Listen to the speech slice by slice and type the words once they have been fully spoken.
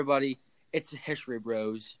Everybody, it's the History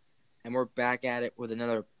Bros, and we're back at it with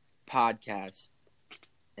another podcast.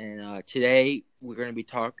 And today we're going to be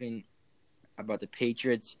talking about the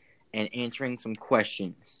Patriots and answering some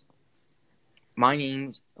questions. My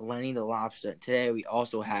name's Lenny the Lobster. Today we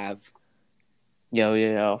also have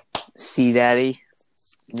Yo, C Daddy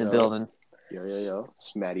in the building. Yo,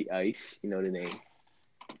 Smatty Ice, you know the name.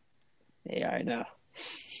 Yeah, I know.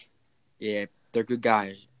 Yeah, they're good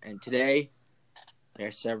guys. And today, like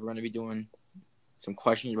I said, we're going to be doing some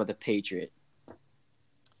questions about the Patriot.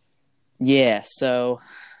 Yeah, so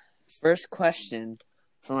first question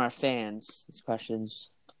from our fans. These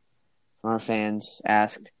questions from our fans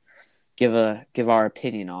asked, give our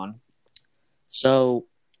opinion on. So,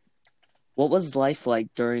 what was life like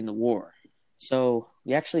during the war? So,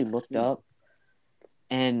 we actually looked up,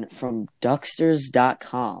 and from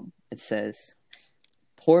Ducksters.com, it says,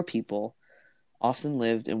 poor people often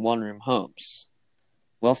lived in one-room homes.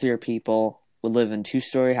 Wealthier people would live in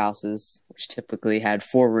two-story houses, which typically had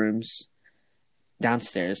 4 rooms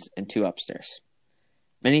downstairs and 2 upstairs.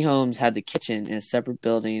 Many homes had the kitchen in a separate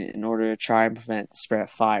building in order to try and prevent the spread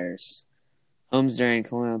of fires. Homes during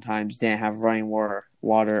colonial times didn't have running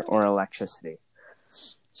water or electricity.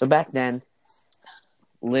 So back then,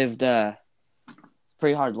 lived a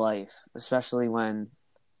pretty hard life, especially when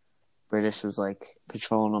British was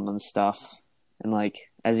controlling them and stuff. And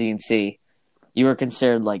as you can see, you were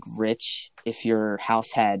considered rich if your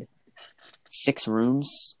house had 6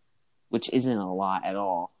 rooms, which isn't a lot at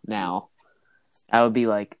all now. That would be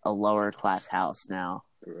a lower class house now.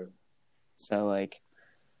 Right. So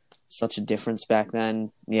such a difference back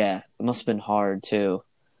then. Yeah, it must have been hard too.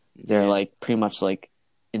 They're pretty much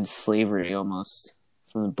in slavery almost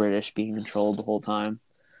from the British being controlled the whole time.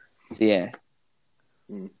 So yeah.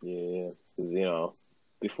 Yeah, because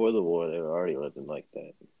before the war they were already living like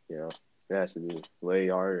that. It has to be way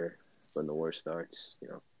harder when the war starts.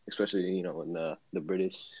 Especially when the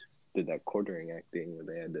British did that quartering act thing where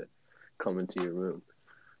they had to come into your room,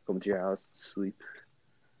 come into your house to sleep.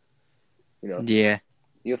 Yeah.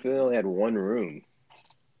 If you only had one room,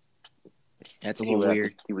 That's a little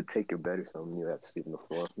weird. You would take your bed or something. You would have to sleep on the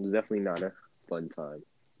floor. It was definitely not a fun time.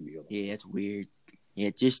 Yeah, it's weird.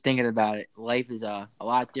 Yeah, just thinking about it, life is a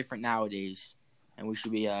lot different nowadays, and we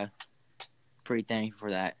should be pretty thankful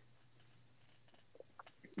for that.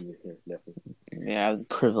 Yeah, definitely. Yeah, I was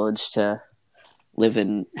privileged to live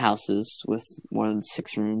in houses with more than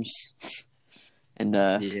 6 rooms. And,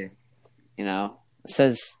 it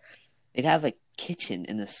says they'd have a kitchen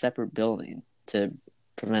in a separate building to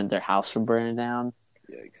prevent their house from burning down.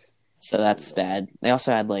 Yikes. So that's bad. They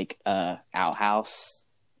also had, a outhouse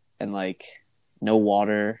and, no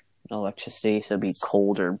water, no electricity, so it'd be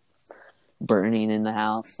cold or burning in the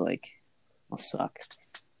house. It'll suck.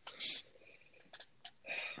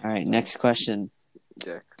 All right, next question.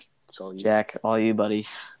 Jack, it's all you. Jack, all you, buddy.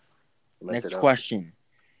 Next question.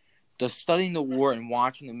 Does studying the war and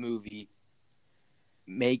watching the movie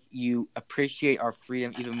make you appreciate our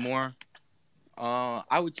freedom even more?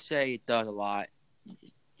 I would say it does a lot.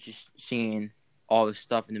 Just seeing all the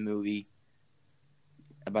stuff in the movie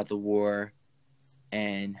about the war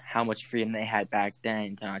and how much freedom they had back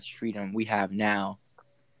then, how much freedom we have now.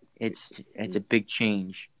 It's a big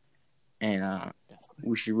change. And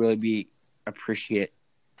we should really be appreciative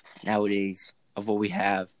nowadays of what we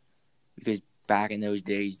have, because back in those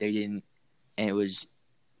days they didn't, and it was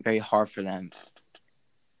very hard for them.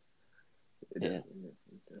 Yeah,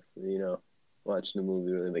 definitely. Watching the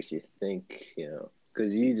movie really makes you think.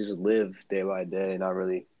 Because you just live day by day, not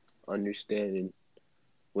really understanding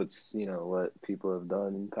what people have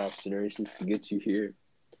done in past generations to get you here.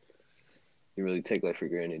 You really take life for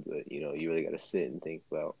granted, but you really got to sit and think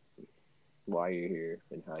about why you're here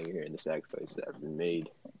and how you're here and the sacrifices that have been made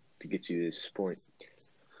to get you to this point.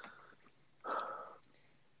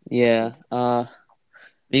 Yeah.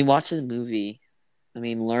 Watching the movie,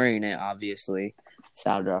 learning it obviously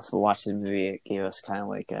sounded rough, but watching the movie, it gave us kind of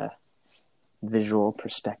a visual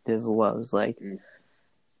perspective of what it was like.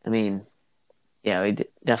 Yeah, we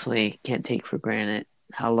definitely can't take for granted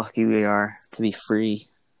how lucky we are to be free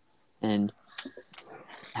and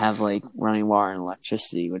have running water and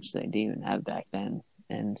electricity, which they didn't even have back then,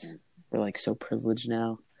 and we're so privileged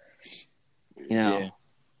now. Yeah.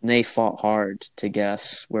 They fought hard to get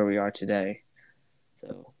us where we are today,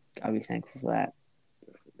 so gotta be thankful for that.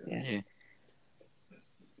 Yeah.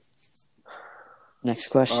 Next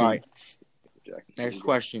question. All right. Next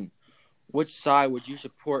question. Which side would you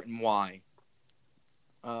support and why?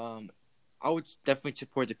 I would definitely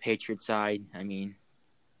support the Patriot side.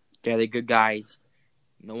 They're the good guys.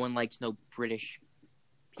 No one likes no British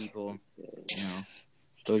people.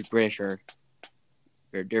 those British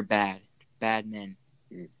they're bad men.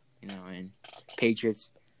 You know, and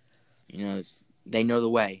Patriots, you know, they know the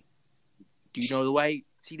way. Do you know the way,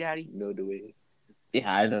 see, Daddy? Know the way.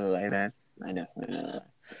 Yeah, I know the way, man. I definitely know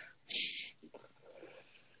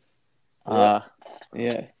that.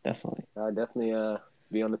 Yeah, definitely. I'd definitely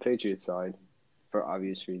be on the Patriots side for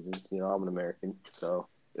obvious reasons. You know, I'm an American, so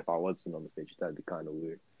if I wasn't on the Patriots, that'd be kind of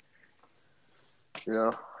weird. You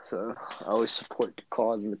know, so I always support the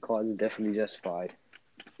cause, and the cause is definitely justified.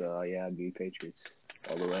 So yeah, I'd be Patriots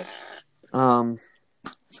all the way.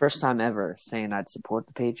 First time ever saying I'd support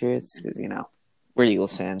the Patriots because we're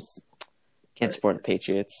Eagles fans. Can't support the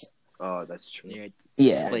Patriots. Oh, that's true.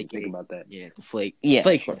 Yeah. Think about that. Yeah, the flake. Yeah,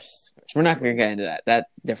 flake. Of course. We're not going to get into that. That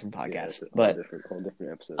different podcast. Yeah, whole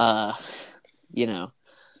different episode.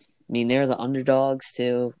 They're the underdogs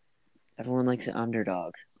too. Everyone likes an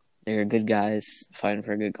underdog. They're good guys fighting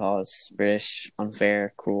for a good cause. British,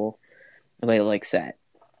 unfair, cruel. Nobody likes that,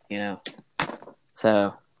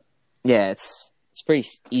 So, yeah, it's pretty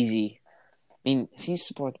easy. I mean, if you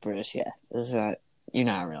support the British, you're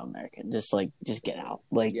not a real American. Just get out.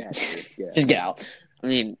 Just get out. I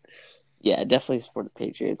mean, yeah, definitely support the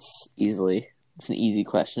Patriots easily. It's an easy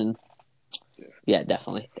question. Yeah,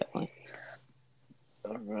 definitely.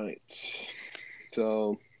 All right.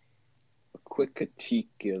 So, a quick critique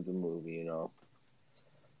of the movie,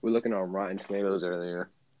 We're looking on Rotten Tomatoes earlier.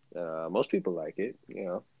 Most people like it,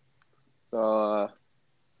 So,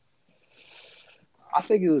 I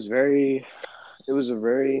think it was a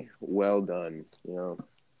very well done,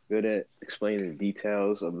 good at explaining the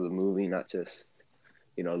details of the movie, not just,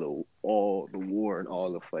 the war and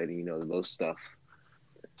all the fighting, those stuff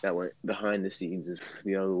that went behind the scenes of,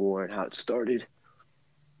 the war and how it started.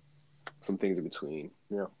 Some things in between,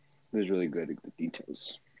 It was really good at the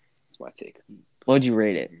details. That's my take. What'd you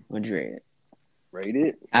rate it? Rate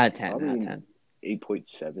it? Out of 10.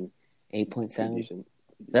 8.7. 8.7?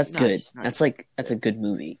 That's good. Nice. That's a good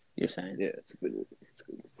movie, you're saying. Yeah, it's a good movie. It's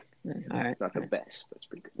good. All right. Not the best, but it's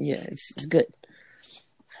pretty good. Yeah, it's good.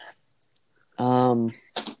 I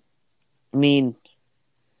mean,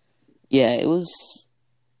 yeah, it was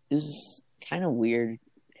kind of weird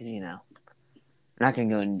because I'm not gonna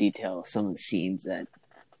go into detail of some of the scenes that a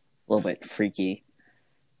little bit freaky,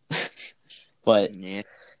 but it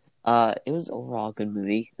was overall a good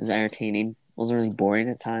movie. It was entertaining. It wasn't really boring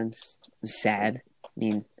at times. It was sad. I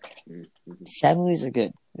mean, sad movies are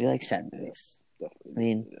good. We like sad movies. I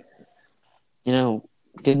mean,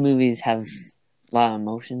 good movies have a lot of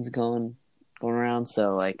emotions going around.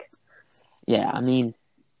 So, yeah, I mean, it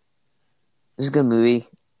was a good movie.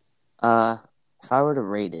 If I were to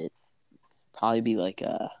rate it, probably be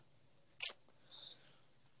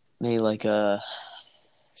maybe a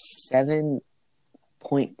 7.5,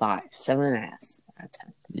 7.5 out of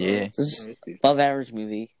 10. Yeah. So it's above average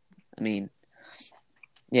movie. I mean,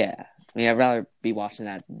 yeah. I mean, I'd rather be watching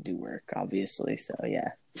that than do work, obviously. So,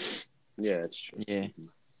 yeah. Yeah, that's true. Yeah.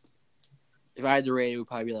 If I had to rate it, would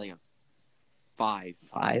probably be a 5.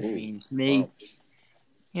 5? I mean, me. Wow.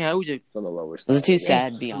 Yeah, it was on the lower side. Was it too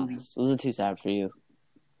sad? Be honest. Was it too sad for you?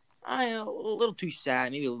 A little too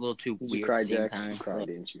sad, maybe a little too weird at the same time. You cried,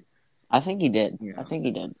 didn't you? I think he did. Yeah. I think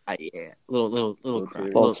he did. Yeah, little cry,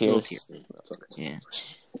 little tears. Yeah.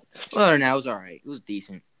 Well, other than that, it was all right. It was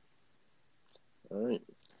decent. All right.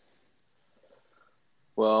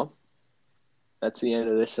 Well, that's the end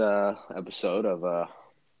of this episode of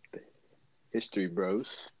History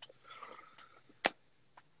Bros.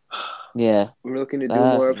 Yeah. We're looking to do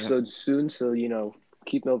more episodes soon, so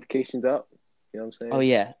keep notifications up. You know what I'm saying? Oh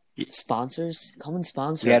yeah. Sponsors, come and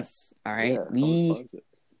sponsor us. All right, this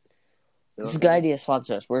is a good idea.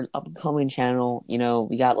 Sponsor us. We're an up and coming channel.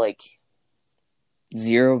 We got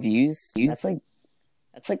 0 views. That's a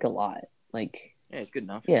lot. Yeah, it's good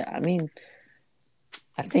enough. Yeah, I mean,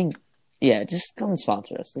 I think just come and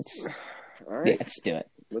sponsor us. All right. Yeah, let's do it.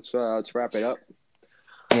 Let's wrap it up.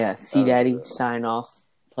 Yeah, Daddy, sign off.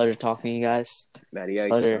 Pleasure talking to you guys. Matty Ice,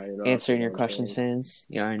 pleasure answering your questions, fans.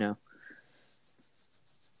 You already know.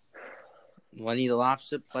 Lenny the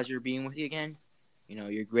Lobster, pleasure being with you again.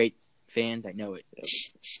 You're great fans. I know it.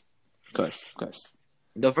 Of course.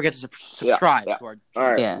 And don't forget to subscribe to our channel. All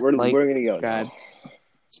right, we're going to go. Subscribe.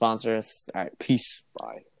 Sponsor us. All right, peace.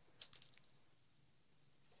 Bye.